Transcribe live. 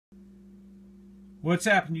What's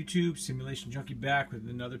happening, YouTube? Simulation Junkie back with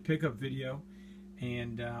another pickup video,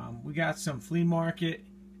 and we got some flea market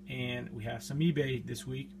and we have some eBay this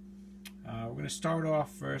week. We're going to start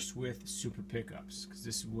off first with super pickups, because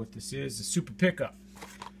this is what this is, a super pickup.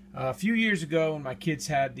 A few years ago when my kids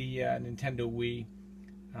had the Nintendo Wii,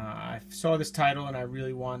 I saw this title and I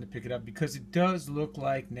really wanted to pick it up because it does look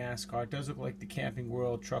like NASCAR. It does look like the Camping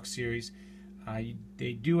World Truck Series.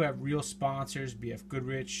 They do have real sponsors, BF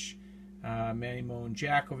Goodrich, Manny Mo and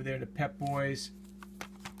Jack over there, the Pep Boys,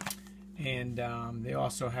 and they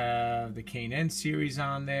also have the K&N series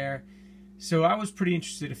on there. So I was pretty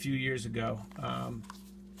interested a few years ago,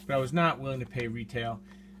 but I was not willing to pay retail.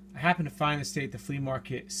 I happened to find this at the flea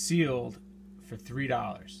market sealed for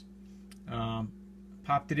 $3.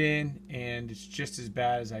 Popped it in and it's just as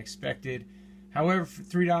bad as I expected. However, for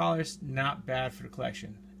 $3, not bad for the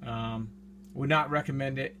collection. Would not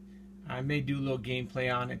recommend it. I may do a little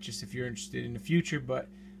gameplay on it just if you're interested in the future, but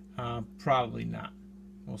probably not.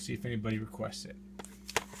 We'll see if anybody requests it.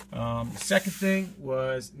 The second thing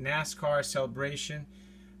was NASCAR Celebration.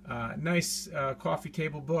 Nice coffee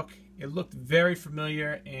table book. It looked very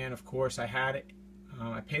familiar, and of course I had it.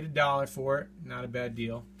 I paid $1 for it. Not a bad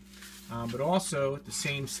deal. But also at the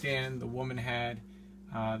same stand, the woman had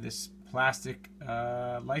this plastic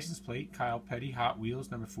license plate, Kyle Petty, Hot Wheels,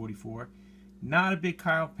 number 44. Not a big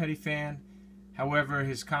Kyle Petty fan. However,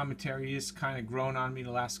 his commentary is kind of grown on me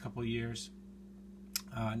the last couple of years.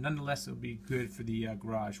 Nonetheless, it'll be good for the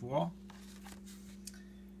garage wall.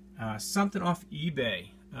 Something off eBay.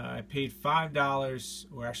 I paid $5,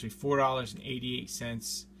 or actually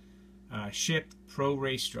 $4.88, shipped Pro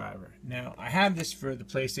Race Driver. Now, I have this for the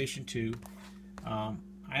PlayStation 2. I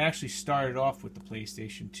actually started off with the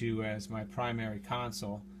PlayStation 2 as my primary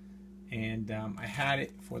console. And I had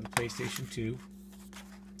it for the PlayStation 2.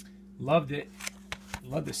 Loved it.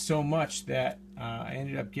 Loved it so much that I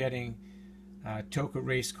ended up getting Toka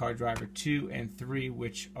Race Car Driver 2 and 3,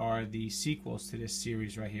 which are the sequels to this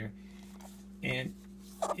series right here. And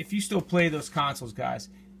if you still play those consoles, guys,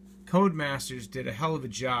 Codemasters did a hell of a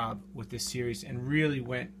job with this series and really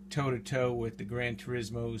went toe-to-toe with the Gran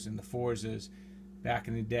Turismos and the Forzas back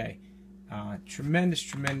in the day.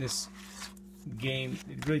 Tremendous game.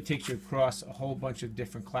 It really takes you across a whole bunch of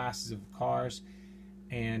different classes of cars,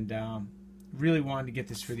 and really wanted to get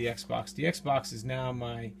this for the Xbox. The Xbox is now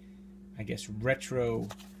my, I guess, retro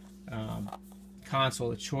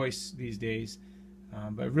console of choice these days,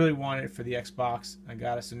 but I really wanted it for the Xbox. I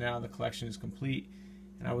got it, so now the collection is complete,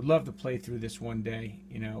 and I would love to play through this one day,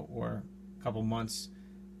 you know, or a couple months,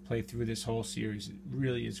 play through this whole series. It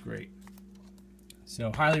really is great.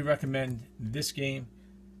 So highly recommend this game.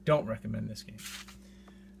 Don't recommend this game.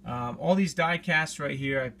 All these die casts right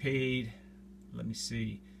here, I paid, let me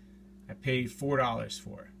see, I paid $4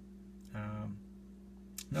 for.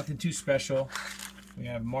 Nothing too special. We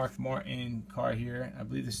have Mark Martin car here. I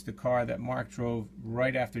believe this is the car that Mark drove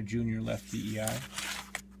right after Junior left DEI.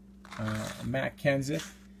 Matt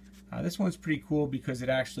Kenseth. This one's pretty cool because it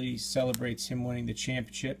actually celebrates him winning the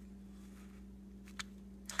championship.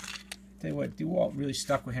 Tell you what, DeWalt really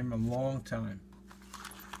stuck with him a long time.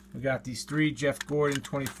 We got these 3 Jeff Gordon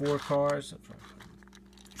 24 cars. I'll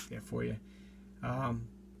get there for you. I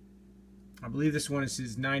believe this one is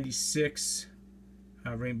his 96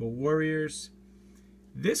 Rainbow Warriors.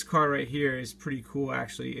 This car right here is pretty cool,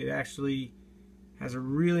 actually. It actually has a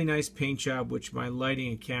really nice paint job, which my lighting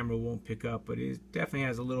and camera won't pick up, but it definitely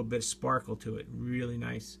has a little bit of sparkle to it. Really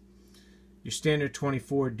nice. Your standard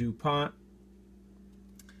 24 DuPont.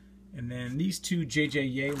 And then these 2 J.J.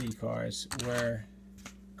 Yaley cars were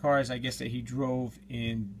cars, I guess, that he drove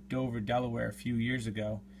in Dover, Delaware a few years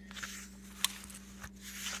ago.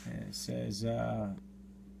 And it says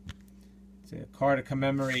it's a car to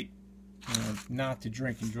commemorate, you know, not to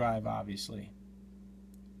drink and drive, obviously.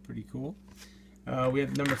 Pretty cool. We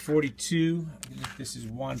have number 42. I think this is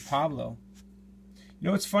Juan Pablo. You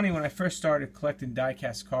know, it's funny, when I first started collecting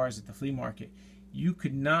die-cast cars at the flea market, you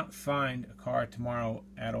could not find a car tomorrow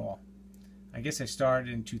at all. I guess I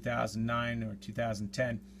started in 2009 or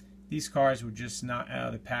 2010. These cars were just not out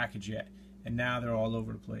of the package yet, and now they're all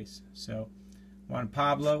over the place. So, Juan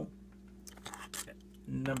Pablo,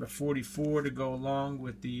 number 44 to go along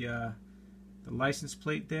with the license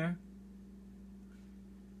plate there.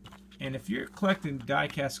 And if you're collecting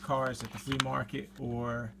die-cast cars at the flea market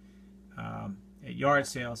or at yard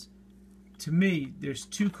sales, to me, there's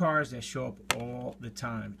 2 cars that show up all the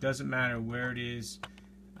time. It doesn't matter where it is.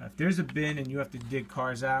 If there's a bin and you have to dig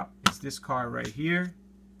cars out, it's this car right here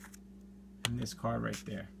and this car right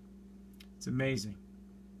there. It's amazing.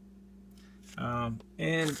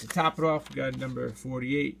 And to top it off, we got number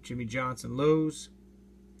 48, Jimmy Johnson Lowe's.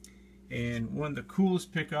 And one of the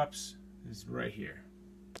coolest pickups is right here.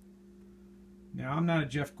 Now, I'm not a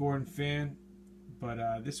Jeff Gordon fan,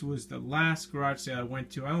 but this was the last garage sale I went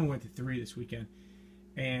to. I only went to 3 this weekend.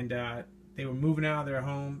 And they were moving out of their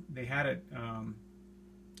home. They had a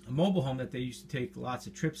mobile home that they used to take lots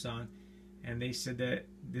of trips on. And they said that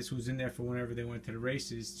this was in there for whenever they went to the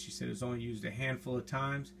races. She said it was only used a handful of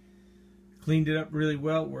times. Cleaned it up really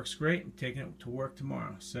well. It works great. I'm taking it to work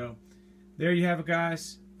tomorrow. So there you have it,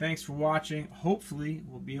 guys. Thanks for watching. Hopefully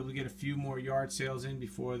we'll be able to get a few more yard sales in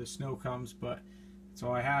before the snow comes, but that's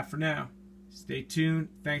all I have for now. Stay tuned.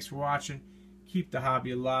 Thanks for watching. Keep the hobby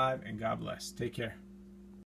alive, and God bless. Take care.